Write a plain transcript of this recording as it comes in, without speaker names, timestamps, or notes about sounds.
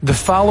The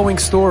following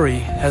story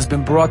has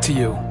been brought to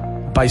you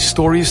by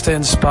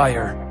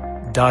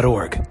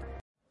StoriesToInspire.org.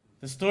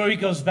 The story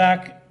goes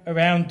back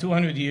around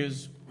 200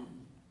 years.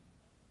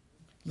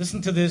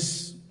 Listen to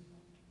this.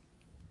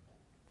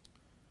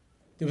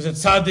 There was a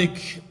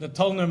tzaddik, the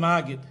Tolner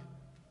Magid,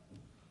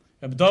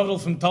 Reb Dovdel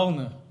from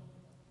Tolner.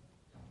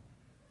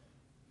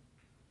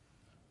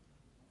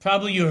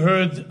 Probably you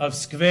heard of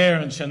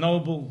Skver and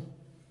Chernobyl.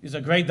 These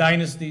are great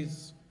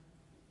dynasties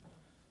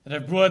that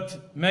have brought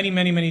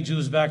many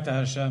Jews back to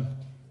Hashem.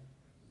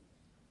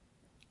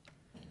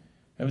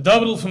 Reb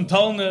Dovdel from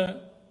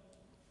Tolner,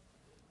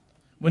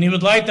 when he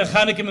would light the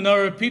Chanukah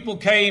menorah, people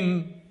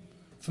came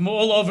from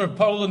all over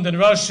Poland and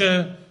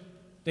Russia.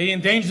 They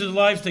endangered their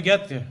lives to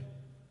get there.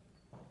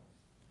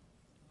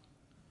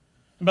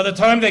 And by the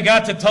time they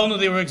got to Tolner,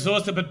 they were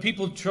exhausted, but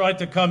people tried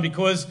to come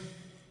because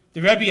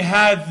the Rebbe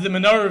had the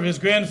menorah of his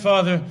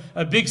grandfather,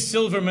 a big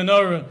silver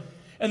menorah,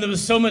 and there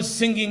was so much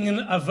singing in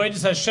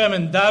Avodas Hashem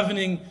and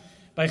davening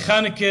by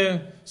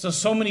Chanukah,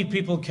 so many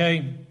people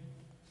came.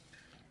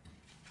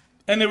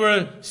 And they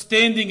were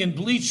standing in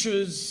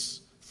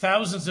bleachers,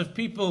 thousands of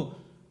people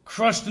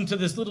crushed into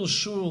this little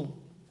shul.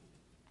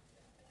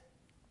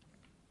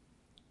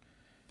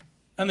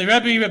 And the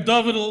Rebbe, Reb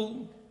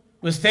Dovdel,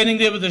 was standing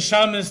there with the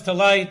shamas to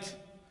light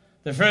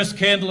the first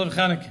candle of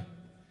Chanukah.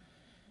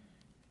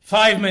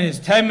 5 minutes,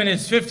 10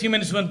 minutes, 15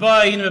 minutes went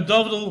by, and Reb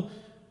Dovdel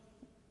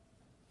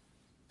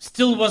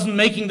still wasn't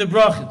making the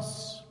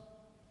brachas.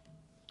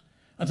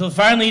 Until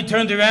finally he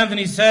turned around and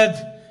he said,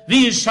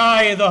 "Vi is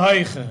Shaya the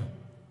Hoiche?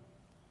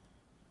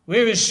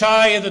 Where is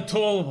Shaya the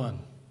tall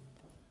one?"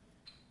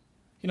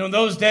 You know, in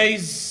those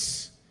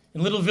days,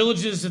 in little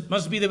villages, it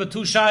must be there were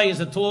two Shayas,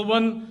 a tall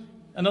one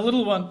and a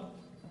little one.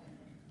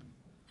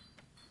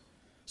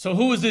 So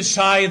who was this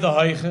Shaya the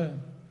Hoiche,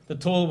 the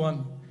tall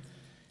one?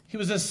 He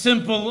was a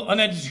simple,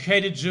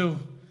 uneducated Jew.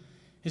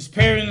 His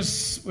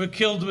parents were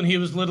killed when he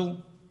was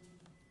little.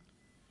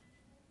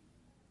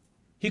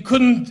 He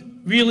couldn't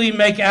really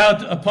make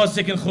out a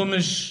pasuk in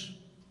Chumash,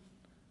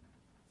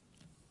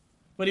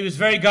 but he was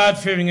very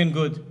God-fearing and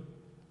good.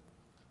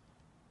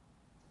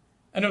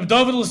 And Reb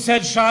Dovdel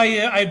said,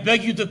 "Shaya, I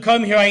beg you to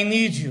come here, I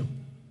need you."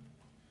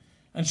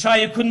 And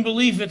Shaya couldn't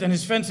believe it, and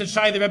his friend said,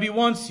 "Shaya, the Rebbe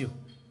wants you."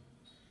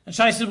 And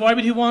Shaya said, "Why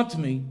would he want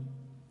me?"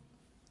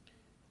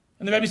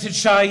 And the Rebbe said,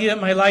 "Shaya,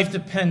 my life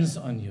depends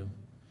on you."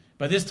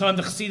 By this time,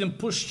 the Chassidim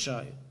pushed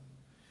Shaya.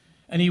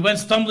 And he went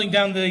stumbling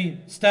down the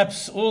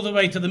steps all the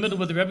way to the middle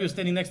where the Rebbe was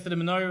standing next to the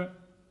menorah.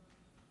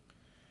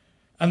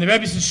 And the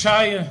Rebbe said,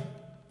 "Shaya,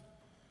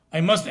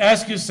 I must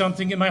ask you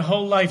something, and my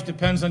whole life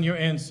depends on your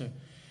answer."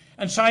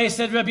 And Shaya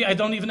said, "Rebbe, I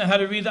don't even know how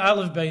to read the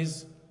Aleph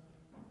Beis."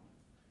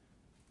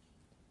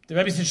 The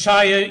Rebbe said,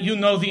 "Shaya, you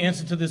know the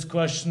answer to this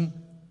question.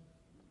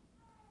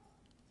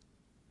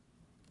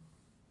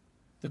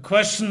 The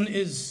question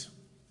is,"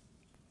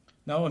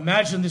 now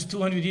imagine this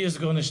 200 years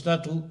ago in a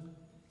shtetl.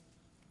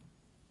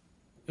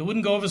 It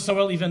wouldn't go over so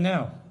well even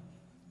now.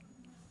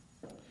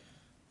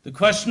 The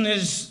question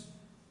is,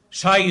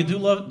 Shaya, do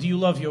you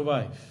love your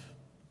wife?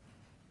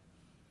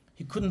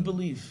 He couldn't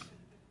believe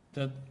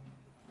that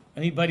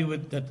anybody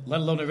would, that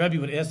let alone a Rebbe,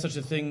 would ask such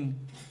a thing.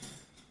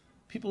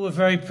 People were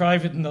very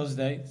private in those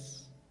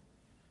days.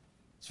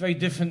 It's very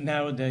different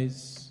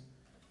nowadays.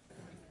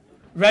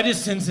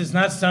 Reticence is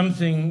not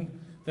something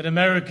that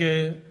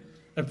America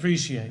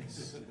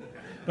appreciates.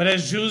 But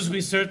as Jews,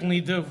 we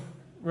certainly do.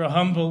 We're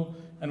humble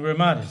and we're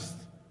modest.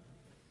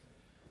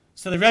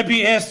 So the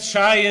Rebbe asked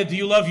Shaya, "Do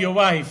you love your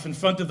wife?" in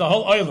front of the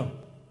whole oilam.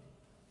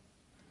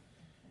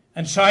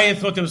 And Shaya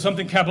thought there was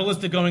something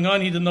Kabbalistic going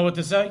on. He didn't know what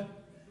to say.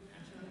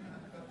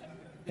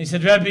 He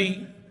said,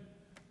 "Rebbe,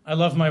 I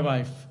love my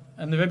wife."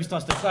 And the Rebbe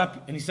starts to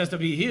clap, and he says to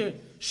me, "Here,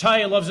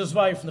 Shaya loves his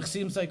wife." And the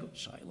Chassidim say,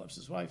 "Shaya loves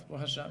his wife, oh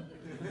Hashem."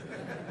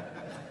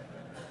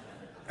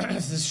 He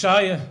says,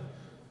 "Shaya,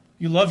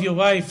 you love your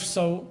wife,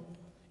 so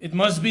it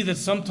must be that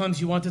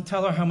sometimes you want to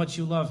tell her how much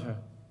you love her.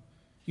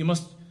 You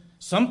must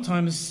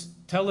sometimes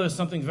tell her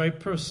something very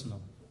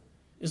personal.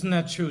 Isn't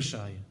that true,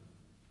 Shaya?"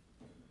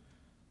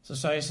 So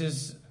Shaya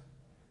says,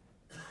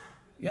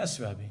 "Yes,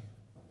 Rabbi."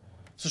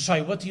 So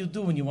Shaya, what do you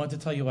do when you want to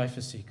tell your wife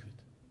a secret?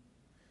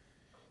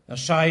 Now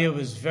Shaya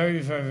was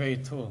very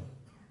tall,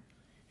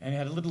 and he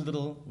had a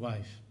little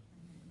wife.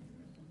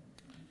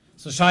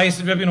 So Shaya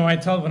said, "Rebbe, when I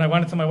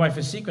want to tell my wife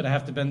a secret, I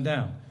have to bend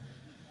down."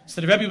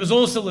 So the Rebbe was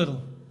also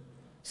little.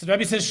 So the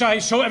Rebbe says, "Shaya,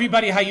 show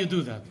everybody how you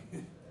do that."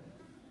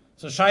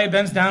 So Shaya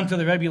bends down to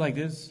the Rebbe like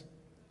this.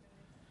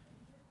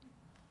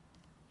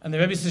 And the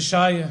Rebbe says,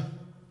 "Shaya,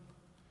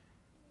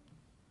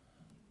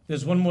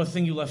 there's one more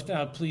thing you left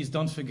out. Please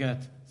don't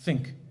forget.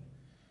 Think."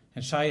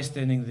 And Shaya is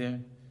standing there.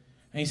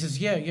 And he says,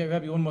 yeah,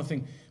 Rebbe, one more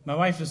thing. My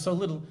wife is so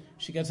little,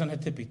 she gets on her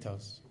tippy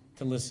toes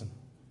to listen."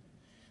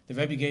 The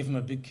Rebbe gave him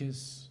a big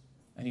kiss.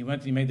 And he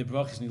went and he made the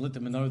brachas and he lit the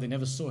menorah. They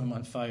never saw him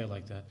on fire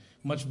like that.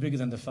 Much bigger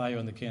than the fire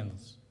on the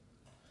candles.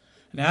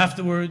 And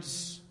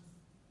afterwards,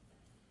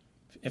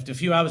 after a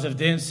few hours of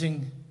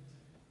dancing,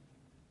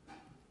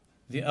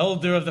 the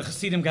elder of the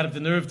Chassidim got up the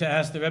nerve to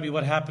ask the Rebbe,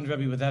 "What happened,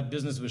 Rebbe, with that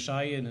business with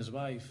Shaya and his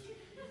wife?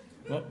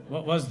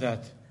 What was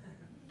that?"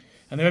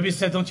 And the Rebbe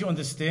said, don't you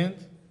understand?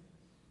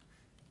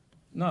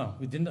 No,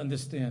 we didn't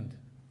understand.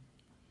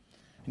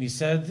 And he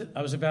said,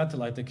 I was about to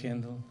light the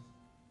candle.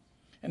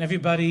 And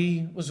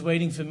everybody was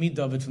waiting for me,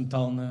 David from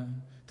Talna,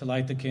 to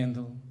light the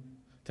candle,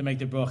 to make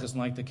the brachas and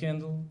light the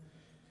candle.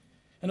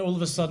 And all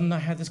of a sudden, I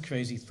had this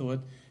crazy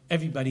thought.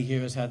 Everybody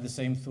here has had the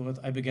same thought.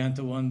 I began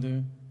to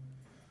wonder,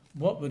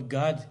 what would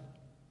God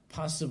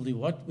possibly,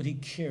 what would he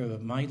care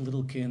about my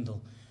little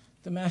candle?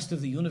 The master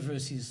of the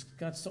universe, he's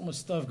got so much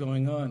stuff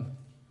going on.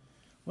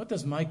 What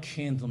does my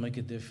candle make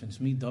a difference?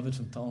 Me, David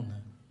from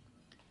Talna.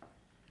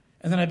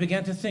 And then I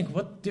began to think,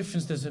 what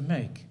difference does it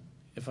make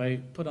if I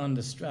put on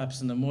the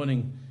straps in the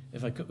morning,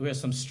 if I could wear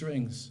some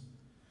strings?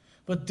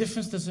 What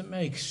difference does it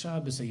make?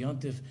 Shabbos, a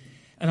yontif.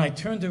 And I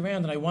turned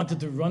around and I wanted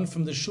to run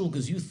from the shul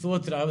because you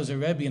thought that I was a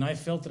Rebbe and I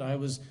felt that I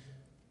was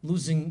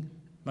losing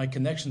my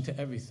connection to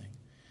everything.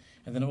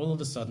 And then all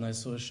of a sudden I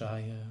saw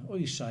Shaya.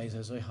 Oy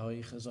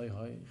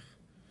Shaya,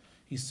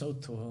 he's so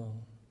tall.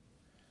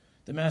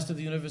 The master of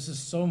the universe is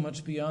so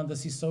much beyond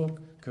us. He's so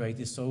great.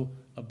 He's so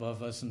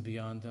above us and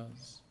beyond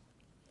us.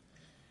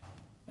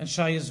 And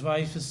Shaya's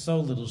wife is so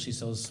little. She's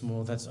so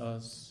small. That's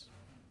us.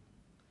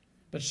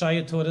 But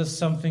Shaya taught us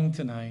something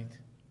tonight.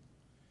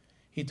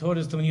 He taught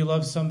us that when you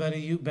love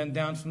somebody, you bend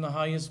down from the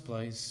highest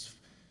place.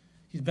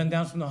 You bend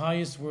down from the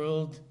highest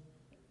world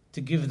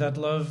to give that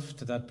love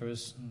to that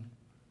person.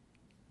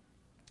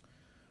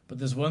 But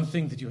there's one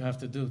thing that you have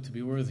to do to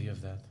be worthy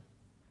of that.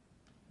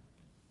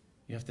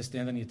 You have to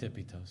stand on your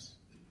tippy toes.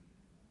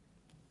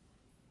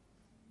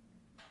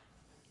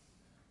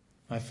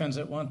 My friends,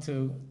 I want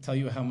to tell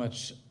you how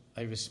much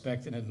I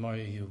respect and admire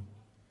you.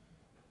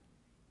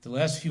 The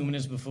last few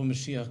minutes before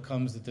Mashiach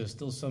comes, that there's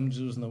still some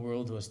Jews in the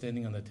world who are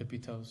standing on their tippy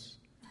toes,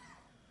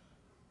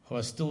 who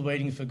are still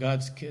waiting for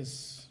God's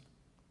kiss,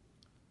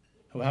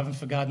 who haven't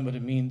forgotten what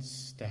it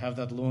means to have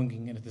that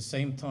longing, and at the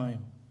same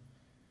time,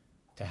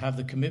 to have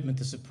the commitment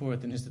to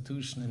support an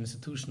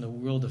institution, a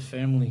world, a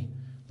family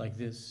like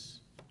this.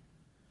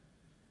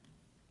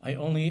 I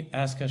only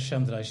ask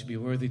Hashem that I should be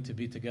worthy to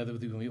be together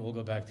with you when we all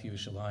go back to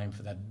Yerushalayim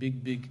for that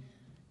big, big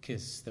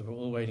kiss that we're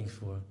all waiting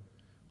for,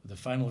 with the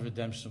final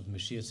redemption of the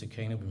Mashiach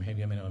Tzidkeinu b'meiv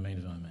yameinu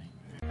amen v'amen.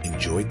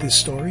 Enjoyed this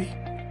story?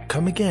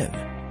 Come again.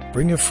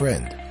 Bring a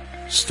friend.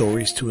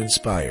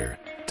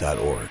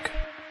 StoriesToInspire.org